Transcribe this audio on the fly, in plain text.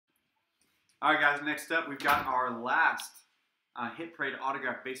All right, guys, next up, we've got our last Hit Parade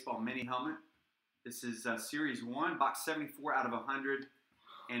Autograph Baseball Mini Helmet. This is Series 1, box 74 out of 100,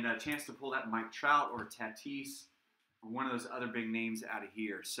 and a chance to pull that Mike Trout or Tatis or one of those other big names out of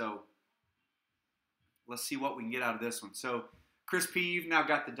here. So let's see what we can get out of this one. So Chris P., you've now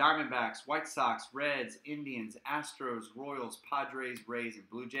got the Diamondbacks, White Sox, Reds, Indians, Astros, Royals, Padres, Rays, and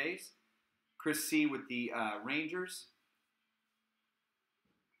Blue Jays. Chris C. with the Rangers.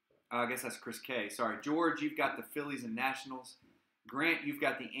 I guess that's Chris K. Sorry. George, you've got the Phillies and Nationals. Grant, you've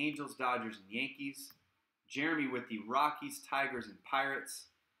got the Angels, Dodgers, and Yankees. Jeremy with the Rockies, Tigers, and Pirates.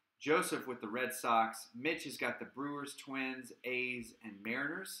 Joseph with the Red Sox. Mitch has got the Brewers, Twins, A's, and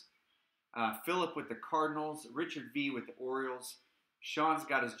Mariners. Philip with the Cardinals. Richard V with the Orioles. Sean's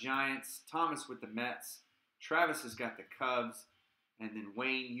got his Giants. Thomas with the Mets. Travis has got the Cubs. And then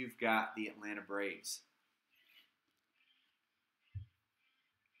Wayne, you've got the Atlanta Braves.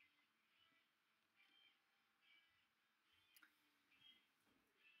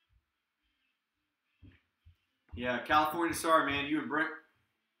 Yeah, California, sorry, man. You and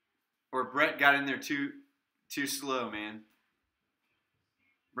Brett got in there too slow, man.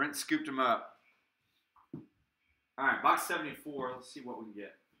 Brent scooped him up. All right, box 74. Let's see what we can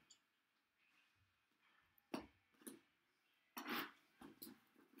get.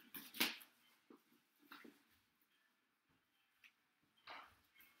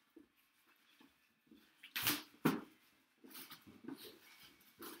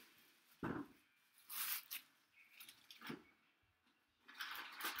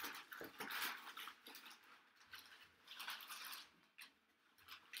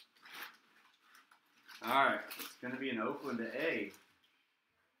 All right, it's going to be an Oakland A.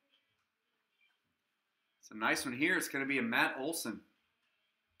 It's a nice one here. It's going to be a Matt Olson.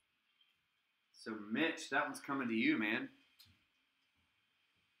 So, Mitch, that one's coming to you, man.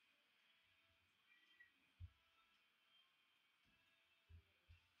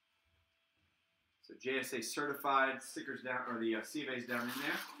 So, JSA certified stickers down, or the C of A's down in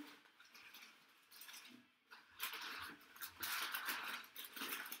there.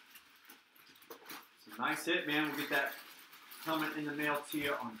 Nice hit, man. We'll get that helmet in the mail to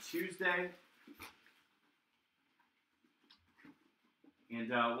you on Tuesday. And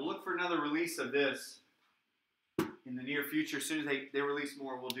we'll look for another release of this in the near future. As soon as they release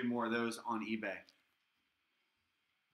more, we'll do more of those on eBay.